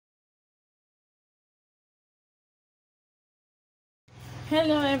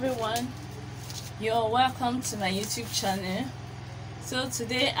Hello everyone, you're welcome to my YouTube channel. So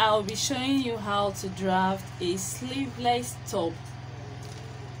today I'll be showing you how to draft a sleeveless top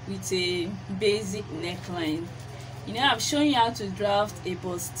with a basic neckline. I've shown you how to draft a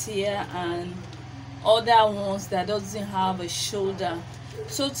bustier and other ones that doesn't have a shoulder.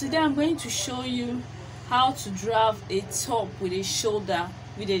 So today I'm going to show you how to draft a top with a shoulder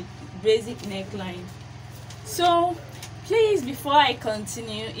with a basic neckline. So please, before I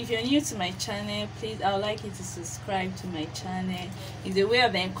continue, if you're new to my channel, please, I would like you to subscribe to my channel. It's a way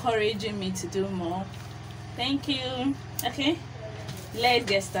of encouraging me to do more. Thank you. Okay, let's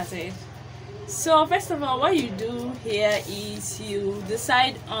get started. So first of all, what you do here is you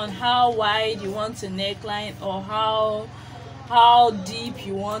decide on how wide you want your neckline or how deep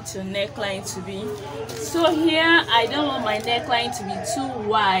you want your neckline to be. So here I don't want my neckline to be too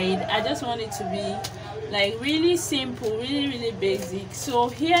wide. I just want it to be like really simple, really basic. So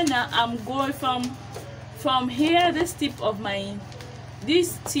here now I'm going from here, this tip of my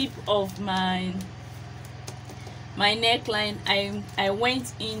neckline, I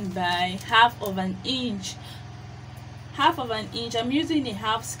went in by half of an inch. I'm using a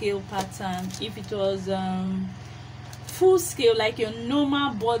half scale pattern. If it was full scale, like your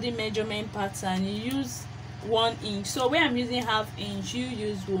normal body measurement pattern, you use 1 inch. So where I'm using half inch, you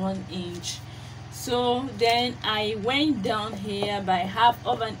use 1 inch. So then I went down here by half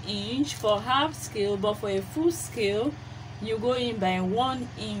of an inch for half scale, but for a full scale you go in by 1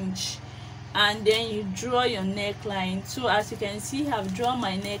 inch, and then you draw your neckline. So as you can see, I've drawn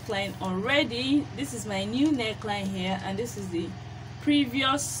my neckline already. This is my new neckline here, and this is the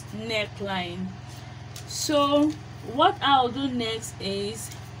previous neckline. So what I'll do next is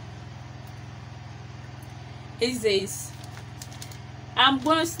this. I'm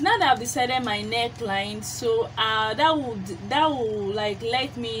going to, now that I've decided my neckline, so that will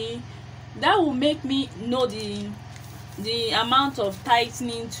make me know the amount of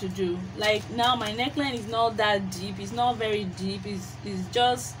tightening to do. Like now my neckline is not that deep, it's not very deep, it's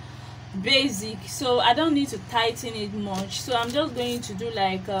just basic, so I don't need to tighten it much. So I'm just going to do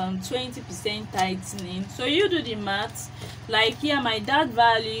like 20% tightening. So you do the math. Like here my dart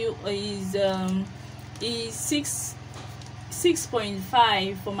value is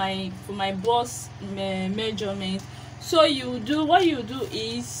 6.5 for my bust measurement. So what you do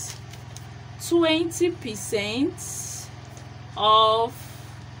is 20% of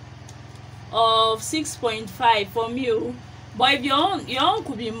 6.5 from you. But if your own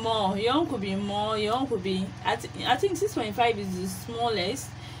could be more, your own could be, I think 6.5 is the smallest.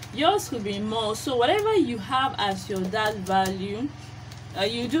 Yours could be more. So whatever you have as your dart value,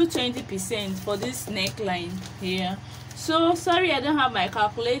 you do 20% for this neckline here. So sorry I don't have my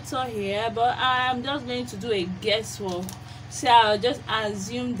calculator here, but I'm just going to do a guesswork. So I'll just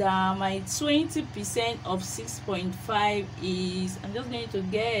assume that my 20% of 6.5 is, I'm just going to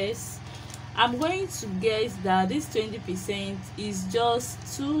guess, I'm going to guess that this 20% is just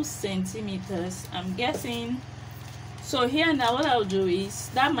 2 centimeters. I'm guessing. So here now what I'll do is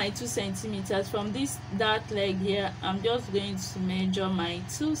that my 2 centimeters from this dart leg here, I'm just going to measure my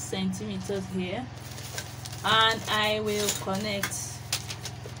 2 centimeters here, and I will connect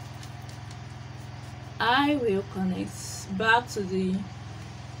back to the,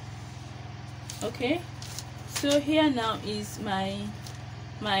 okay. So here now is my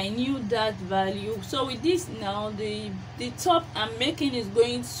new dart value. So with this now, the top I'm making is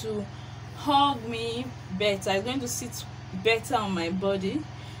going to hug me better, it's going to sit better on my body.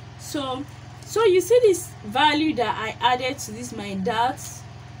 So you see this value that I added to this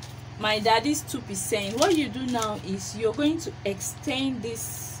my dart is 2%. What you do now is you're going to extend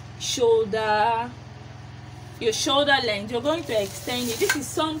this shoulder, your shoulder length. You're going to extend it. This is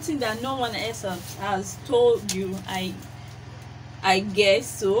something that no one else has told you, I guess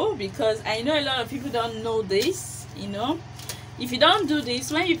so, because I know a lot of people don't know this. If you don't do this,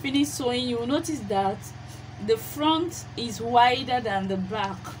 when you finish sewing, you will notice that the front is wider than the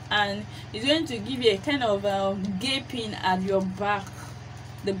back, and it's going to give you a kind of gaping at your back,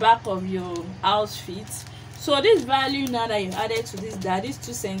 the back of your outfit. So this value now that you added to this, that is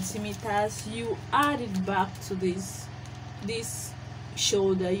 2 centimeters, you add it back to this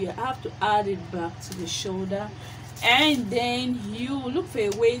shoulder. You have to add it back to the shoulder, and then you look for a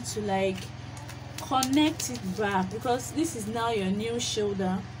way to like connect it back, because this is now your new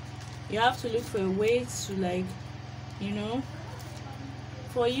shoulder. You have to look for a way to like,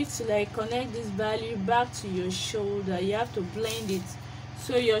 for you to like connect this value back to your shoulder. You have to blend it,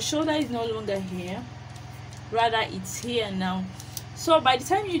 so your shoulder is no longer here, rather it's here now. So by the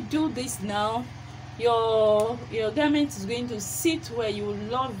time you do this now, your garment is going to sit where you will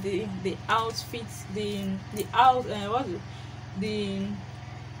love the outfit, the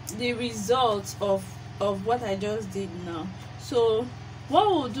results of what I just did now. So what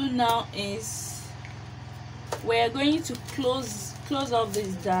we'll do now is we're going to close up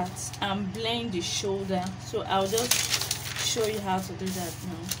these dots and blend the shoulder. So I'll just show you how to do that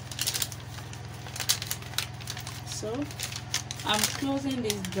now. So I'm closing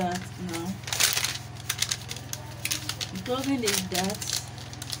this dot now. I'm closing this dot,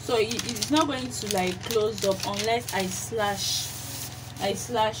 so it's not going to like close up unless I slash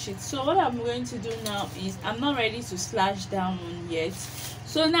it. So what I'm going to do now is, I'm not ready to slash down yet.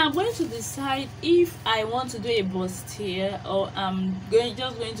 So now I'm going to decide if I want to do a bustier, or I'm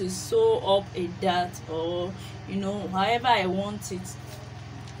just going to sew up a dot, or however I want it.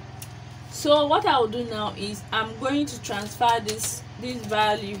 So what I'll do now is, I'm going to transfer this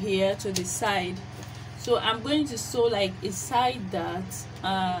value here to the side. So I'm going to sew like a side dot.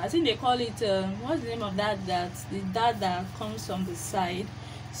 I think they call it what's the name of that dot? The dot that comes from the side.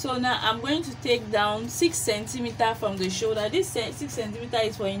 So now I'm going to take down 6 centimeters from the shoulder. This 6 centimeters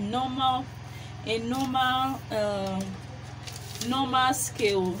is for a normal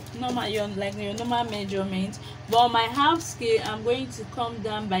scale, your normal measurement. But on my half scale, I'm going to come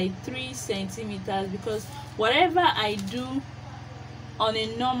down by 3 centimeters, because whatever I do on a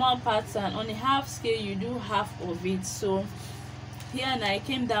normal pattern, on a half scale you do half of it. So here now I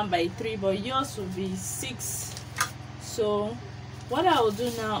came down by 3, but yours will be 6. So what I will do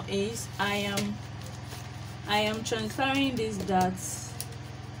now is, I am transferring these dots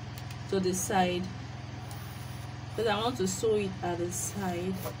to the side, because I want to sew it at the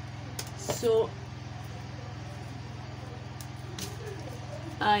side. So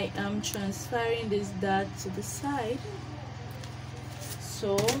I am transferring this dot to the side.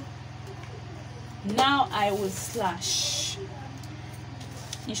 So now I will slash.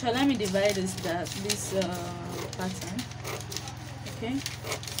 Inshallah, let me divide this pattern. Okay,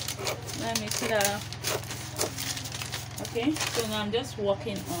 let me see that. Okay, so now I'm just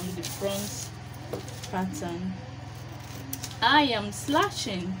working on the front pattern. I am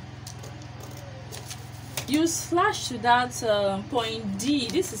slashing. You slash to that point D.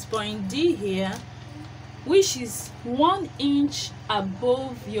 This is point D here, which is 1 inch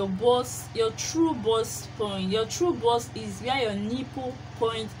above your bust, your true bust point. Your true bust is where your nipple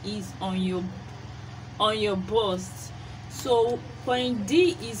point is on your bust. So point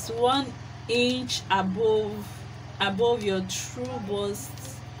D is 1 inch above your true bust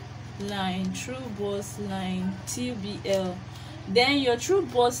line, TBL. Then your true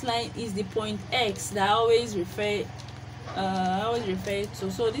bust line is the point X that I always refer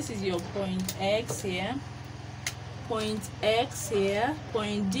to. So this is your point X here, point X here,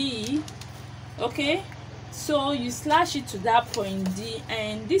 point D. Okay, so you slash it to that point D,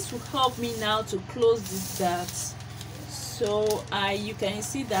 and this will help me now to close this dot. So you can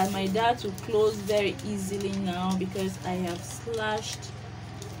see that my dot will close very easily now, because I have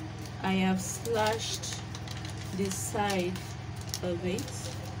slashed this side of it.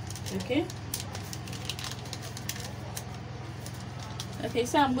 Okay,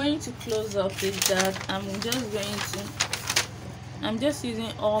 so I'm going to close up this dot. I'm just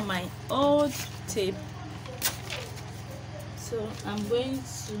using all my old tape. So I'm going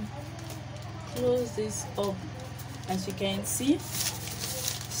to close this up, as you can see.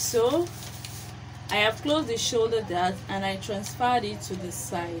 So I have closed the shoulder dot and I transferred it to the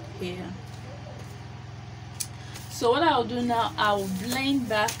side here. So what I'll do now, I'll blend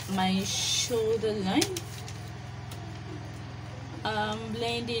back my shoulder line. I'm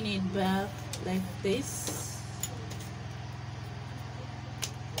blending it back like this.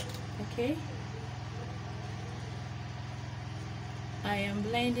 Okay, I am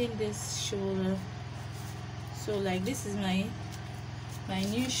blending this shoulder. So like this is my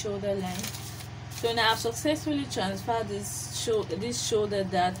new shoulder line. So now I've successfully transferred this shoulder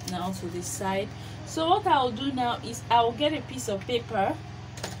dot now to the side. So what I'll do now is, I'll get a piece of paper.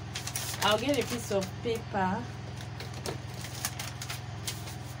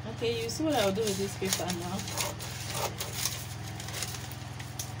 Okay, you see what I'll do with this paper now.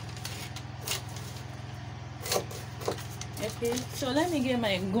 Okay, so let me get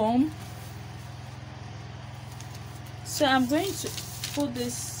my gum. So I'm going to put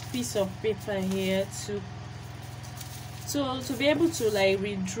this piece of paper here to be able to like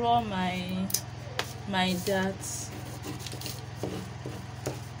redraw my dots.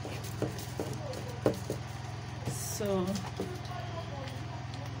 So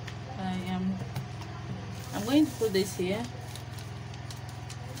I'm going to put this here.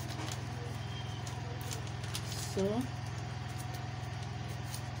 so.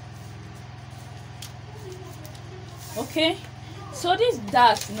 Okay, so this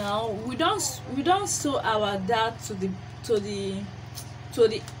dart now, we don't sew our dart to the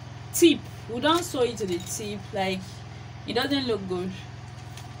tip. We don't sew it to the tip, like it doesn't look good.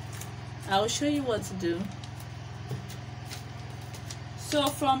 I'll show you what to do. So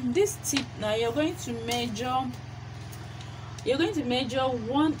from this tip now, you're going to measure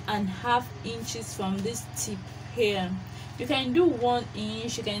 1.5 inches from this tip here. You can do 1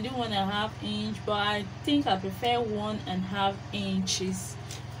 inch, you can do 1.5 inch, but I think I prefer 1.5 inches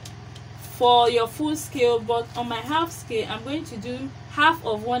for your full scale. But on my half scale, I'm going to do half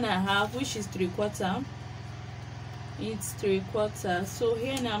of 1.5, which is 3/4. It's 3/4. So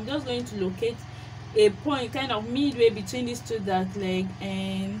here now, I'm just going to locate a point kind of midway between these two dart leg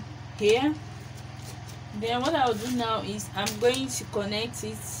and here. Then what I'll do now is I'm going to connect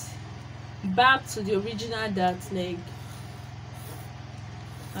it back to the original dart leg.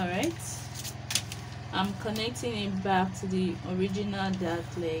 All right, I'm connecting it back to the original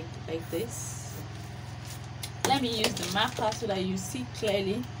dart leg like this. Let me use the marker so that you see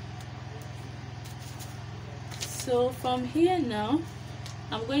clearly. So from here now,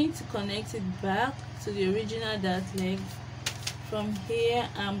 I'm going to connect it back to the original dart leg. From here,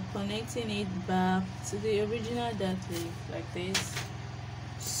 I'm connecting it back to the original dart leg like this.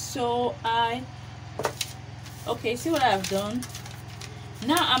 So okay, see what I've done.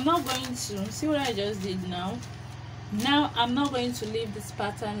 Now I'm not going to see what I just did. Now I'm not going to leave this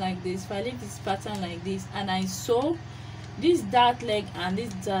pattern like this. If I leave this pattern like this and I sew, this dart leg and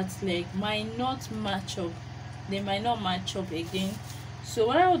this dart leg might not match up. They might not match up again. So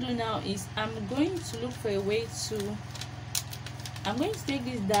what I'll do now is I'm going to look for a way to take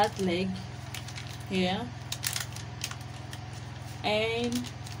this dart leg here and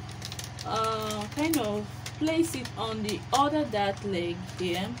kind of place it on the other dart leg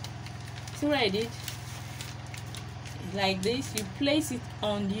here. See what I did? Like this, you place it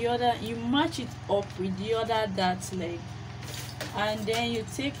on the other, you match it up with the other dart leg, and then you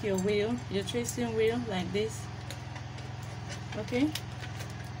take your wheel, your tracing wheel like this, okay,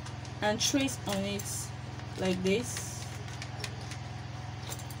 and trace on it like this.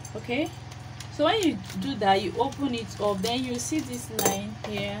 Okay, so when you do that, you open it up, then you see this line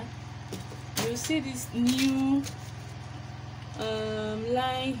here, you see this new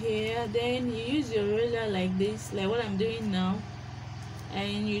line here. Then you use your ruler like this, like what I'm doing now,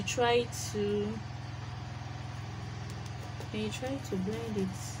 and you try to blend it,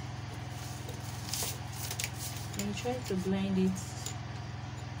 and you try to blend it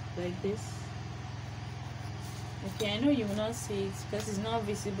like this. Okay, I know you will not see it because it's not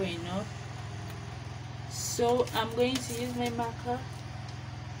visible enough, so I'm going to use my marker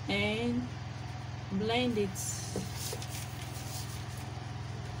and blend it.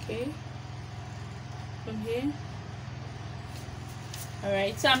 Okay, from here. All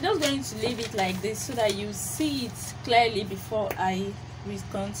right, so I'm just going to leave it like this so that you see it clearly before I will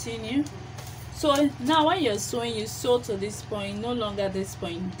continue. So now when you're sewing, you sew to this point, no longer this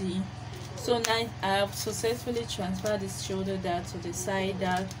point D. So now I have successfully transferred this shoulder dart to the side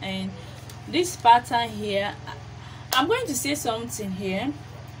dart, and this pattern here, I'm going to say something here.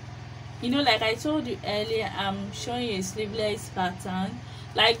 You know, like I told you earlier, I'm showing you a sleeveless pattern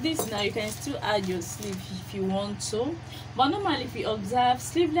like this. Now you can still add your sleeve if you want to, but normally if you observe,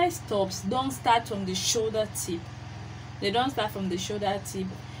 sleeveless tops don't start from the shoulder tip. They don't start from the shoulder tip.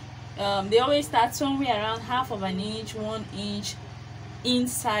 They always start somewhere around 1/2 inch, 1 inch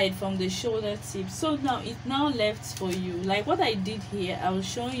inside from the shoulder tip. So now it's now left for you, like what I did here. I was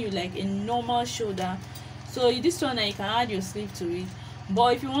showing you like a normal shoulder. So this one now you can add your sleeve to it,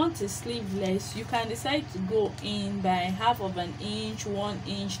 but if you want a sleeveless, you can decide to go in by 1/2 inch, 1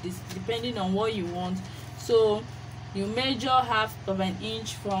 inch, this depending on what you want. So you measure 1/2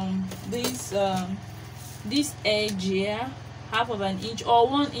 inch from this this edge here, 1/2 inch or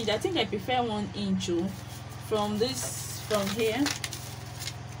 1 inch. I think I prefer 1 inch from this, from here,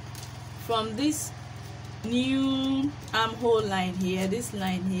 from this new armhole line here, this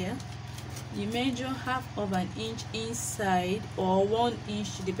line here, you measure 1/2 inch inside or 1 inch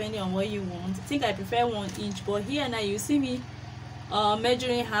depending on what you want. I think I prefer 1 inch, but here now you see me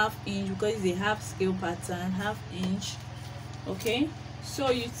measuring 1/2 inch because it's a half scale pattern, 1/2 inch. Okay,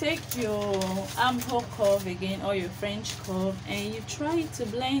 so you take your armhole curve again or your French curve and you try to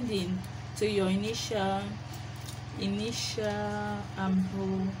blend in to your initial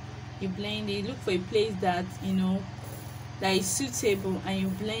armhole. You blend it, look for a place that you know that is suitable, and you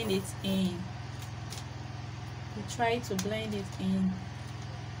blend it in. You try to blend it in.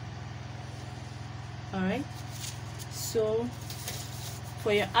 All right, So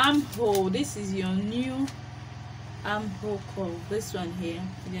for your armhole, this is your new armhole curve. This one here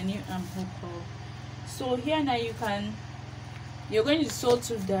is your new armhole curve. So here now you're going to sew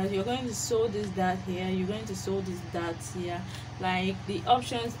to that, you're going to sew this dart here, you're going to sew this dart here. Like, the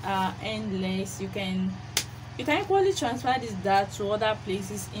options are endless. You can equally transfer this dart to other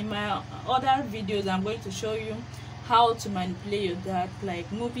places. In my other videos, I'm going to show you how to manipulate your dart, like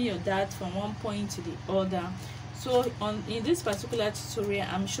moving your dart from one point to the other. So in this particular tutorial,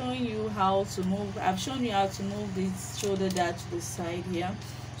 I'm showing you how to move. I've shown you how to move this shoulder dart to the side here.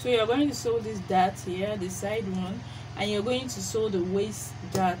 So you're going to sew this dart here, the side one, and you're going to sew the waist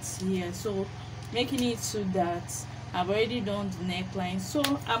dart here, so making it 2 darts. I've already done the neckline, so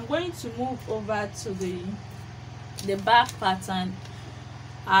I'm going to move over to the back pattern.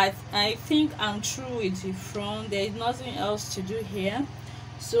 I think I'm through with the front. There is nothing else to do here,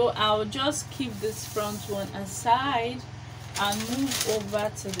 so I'll just keep this front one aside and move over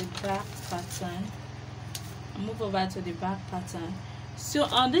to the back pattern. So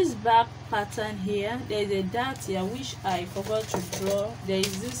on this back pattern here, there's a dart here which I forgot to draw. There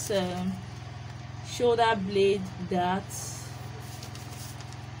is this shoulder blade dart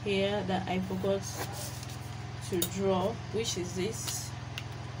here that I forgot to draw, which is this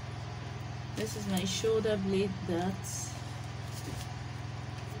is my shoulder blade dart.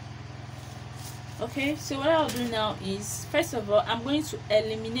 Okay, so what I'll do now is, first of all, I'm going to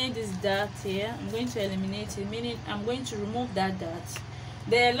eliminate this dart here. I'm going to eliminate it, meaning I'm going to remove that dart.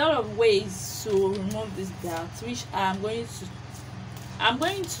 There are a lot of ways to remove this dart, which I'm going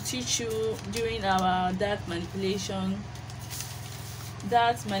to teach you during our dart manipulation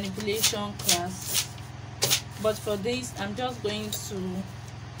class. But for this, I'm just going to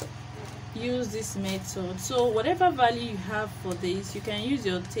use this method. So whatever value you have for this, you can use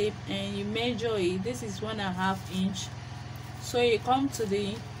your tape and you measure it. This is 1.5 inch. So you come to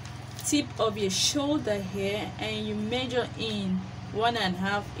the tip of your shoulder here and you measure in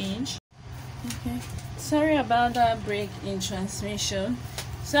 1.5 inch. Okay, sorry about that break in transmission.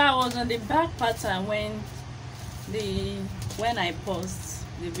 So I was on the back pattern when I paused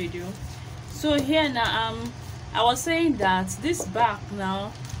the video. So here now I was saying that this back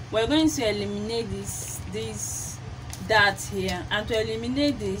now, we're going to eliminate this dart here, and to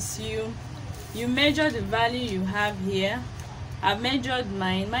eliminate this, you measure the value you have here. I've measured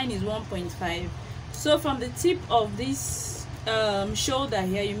mine is 1.5. so from the tip of this shoulder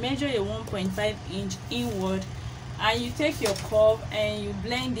here, you measure your 1.5 inch inward, and you take your curve and you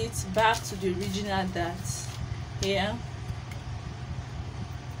blend it back to the original dart here.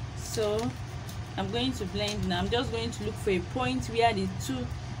 So I'm going to blend now. I'm just going to look for a point where the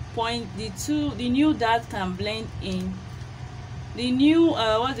new dart can blend in. The new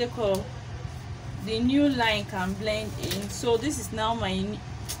the new line can blend in. So this is now my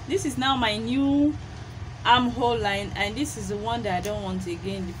new armhole line, and this is the one that I don't want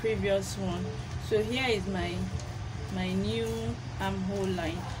again, the previous one. So here is my new armhole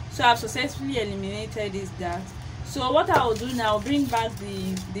line. So I've successfully eliminated this dart. So what I will do now, bring back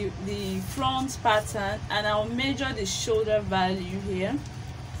the front pattern, and I'll measure the shoulder value here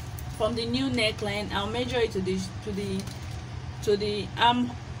from the new neckline. I'll measure it to the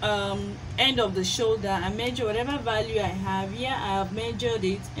arm end of the shoulder, and measure whatever value I have here. I have measured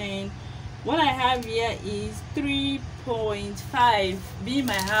it, and what I have here is 3.5, being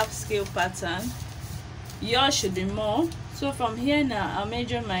my half scale pattern. Yours should be more. So from here now, I'll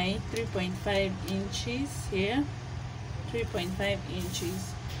measure my 3.5 inches here, 3.5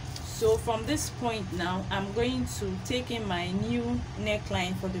 inches. So from this point now, I'm going to take in my new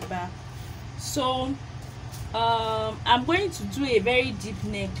neckline for the back. So I'm going to do a very deep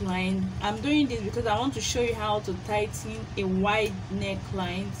neckline. I'm doing this because I want to show you how to tighten a wide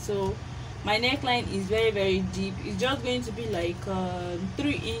neckline. So my neckline is very, very deep. It's just going to be like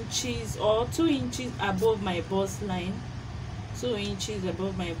 3 inches or 2 inches above my bust line. 2 inches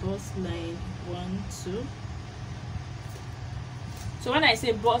above my bust line. 1, 2. So when I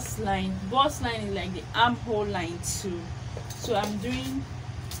say bust line is like the armhole line too. So I'm doing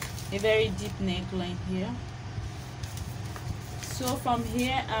a very deep neckline here. So from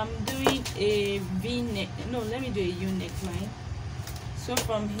here, I'm doing a V neck. No, let me do a U neckline. So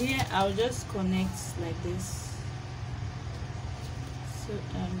from here, I'll just connect like this. So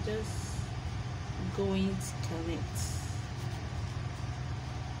I'm just going to connect.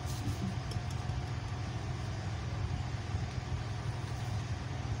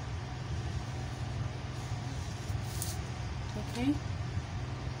 Okay.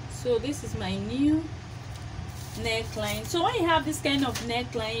 So this is my new neckline. So when you have this kind of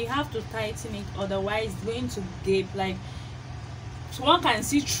neckline, you have to tighten it, otherwise it's going to gape, like so one can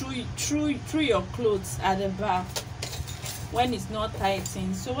see through your clothes at the back when it's not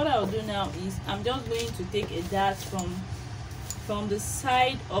tightened. So what I'll do now is I'm just going to take a dart from the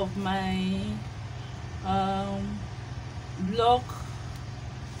side of my block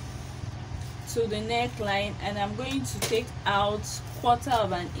to the neckline, and I'm going to take out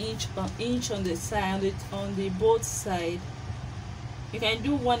 1/4 inch on the side, on the both side. You can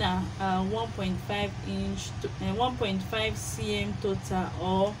do 1.5 inch to 1.5 cm total,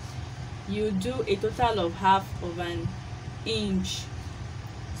 or you do a total of 1/2 inch.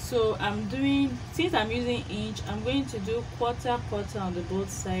 So I'm doing, since I'm using inch, I'm going to do 1/4 on the both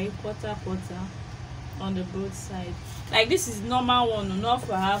side, 1/4 on the both side. Like this is normal one, not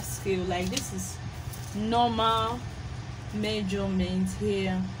for half scale. Like this is normal measurement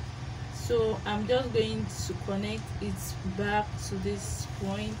here. So I'm just going to connect it back to this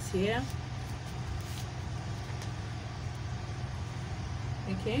point here.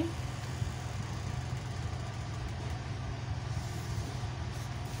 Okay.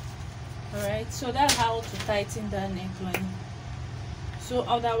 Alright, so that's how to tighten that neckline. So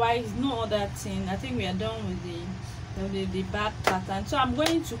otherwise, no other thing. I think we are done with the back pattern. So I'm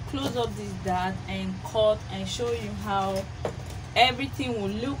going to close up this dart and cut and show you how everything will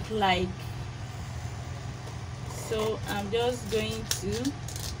look like. So I'm just going to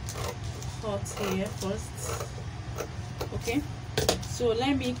cut here first. Okay, so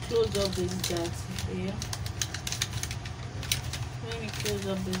let me close up this dart here. Let me close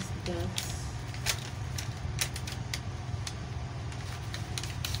up this dart.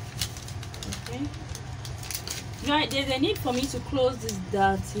 Okay, now there's a need for me to close this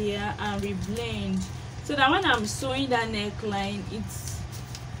dart here and reblend, so that when I'm sewing that neckline,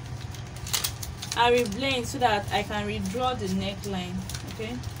 I reblend so that I can redraw the neckline.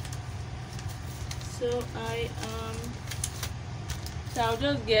 Okay, so I'll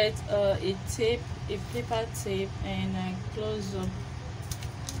just get a tape, a paper tape, and I close up,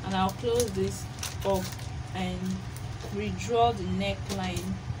 and I'll close this up and redraw the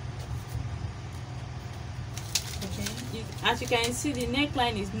neckline. Okay, as you can see, the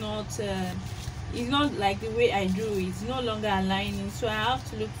neckline is not like the way I drew it. It's no longer aligning, so I have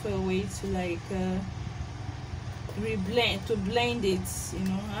to look for a way to like blend it. You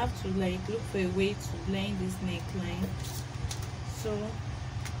know, I have to like look for a way to blend this neckline. So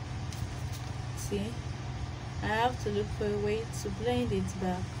see, I have to look for a way to blend it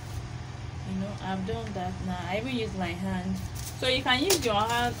back. You know, I've done that now. I even use my hand, so you can use your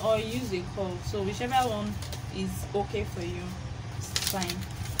hand or use a curve, so whichever one is okay for you, it's fine.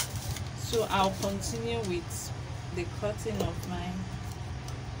 So I'll continue with the cutting of my,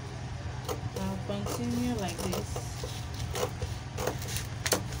 I'll continue like this.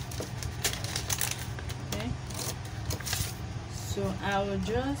 Okay, so I will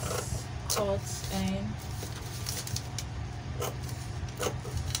just cut and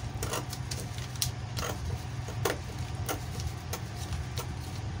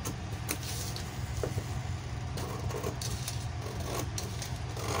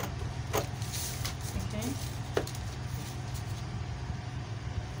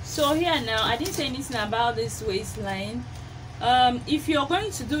so here now, I didn't say anything about this waistline. If you're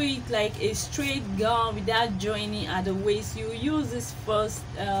going to do it like a straight gown without joining at the waist, you use this first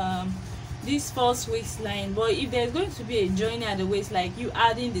waistline. But if there's going to be a joining at the waist, like you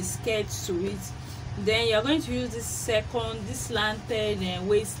adding the skirt to it, then you're going to use this slanted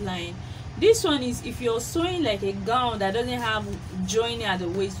waistline. This one is if you're sewing like a gown that doesn't have joining at the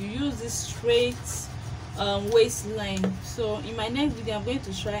waist, you use this straight waistline. So in my next video, I'm going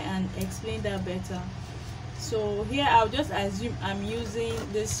to try and explain that better. So here I'll just assume I'm using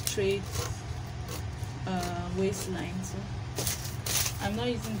this straight waistline. So I'm not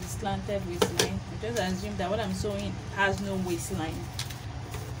using the slanted waistline. I just assume that what I'm sewing has no waistline.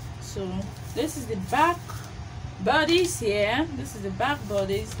 So this is the back bodies here. This is the back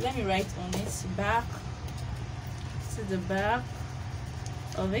bodies. Let me write on it. Back. This is the back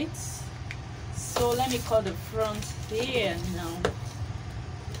of it. So let me cut the front here now.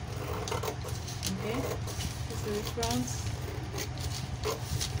 Okay, this is the front.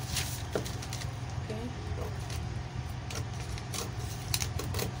 Okay.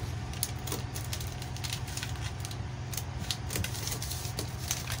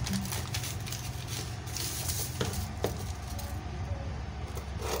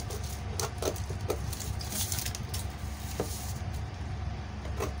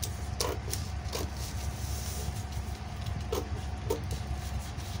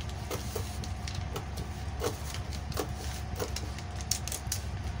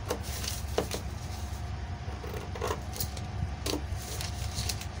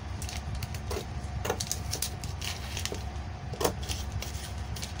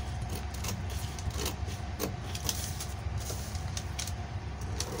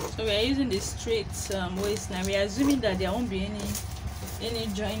 So we are using the straight waist now. We are assuming that there won't be any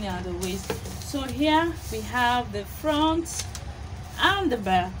joining at the waist. So here we have the front and the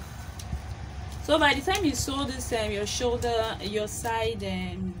back. So by the time you sew this your shoulder, your side,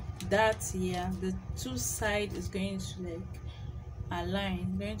 and that here, the two side is going to like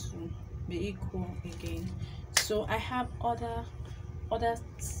align, going to be equal again. So I have other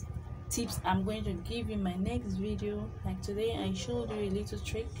tips I'm going to give you in my next video. Like today I showed you a little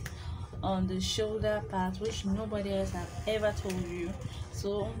trick on the shoulder part which nobody else have ever told you.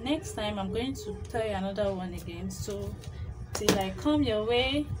 So next time I'm going to tell you another one again. So till I come your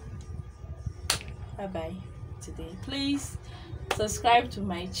way, bye bye today. Please subscribe to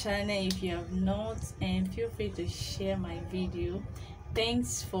my channel if you have not, and feel free to share my video.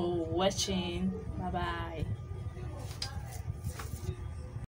 Thanks for watching. Bye bye.